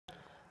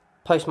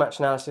Post-match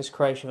analysis,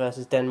 Croatia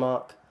versus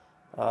Denmark.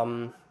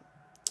 Um,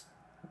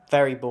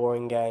 Very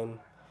boring game.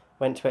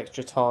 Went to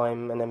extra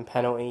time and then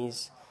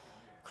penalties.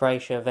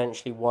 Croatia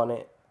eventually won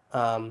it.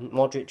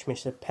 Modric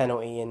missed a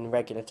penalty in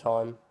regular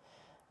time.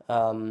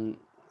 Um,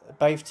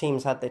 Both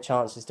teams had their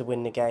chances to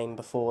win the game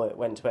before it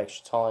went to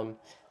extra time,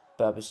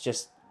 but it was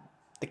just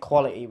the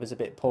quality was a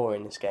bit poor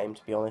in this game,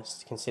 to be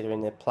honest,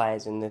 considering the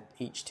players in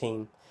each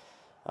team.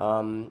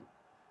 Um,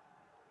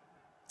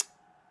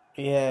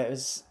 yeah, it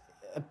was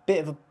a bit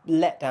of a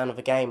letdown of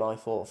a game, I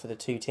thought, for the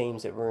two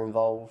teams that were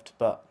involved.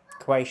 But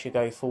Croatia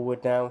go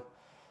forward now,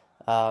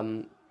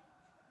 um,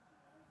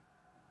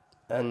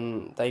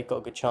 and they've got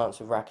a good chance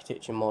of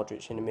Rakitic and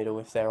Modric in the middle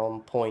if they're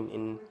on point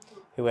in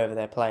whoever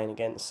they're playing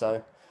against.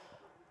 So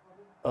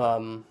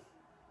um,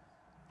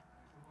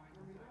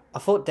 I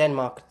thought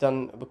Denmark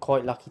were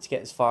quite lucky to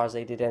get as far as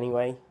they did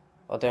anyway.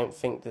 I don't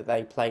think that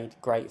they played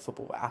great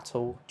football at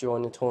all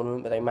during the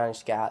tournament, but they managed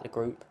to get out of the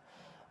group.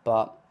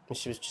 But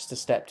this was just a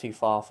step too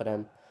far for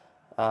them.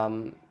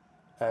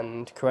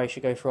 And Croatia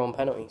go through on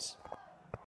penalties.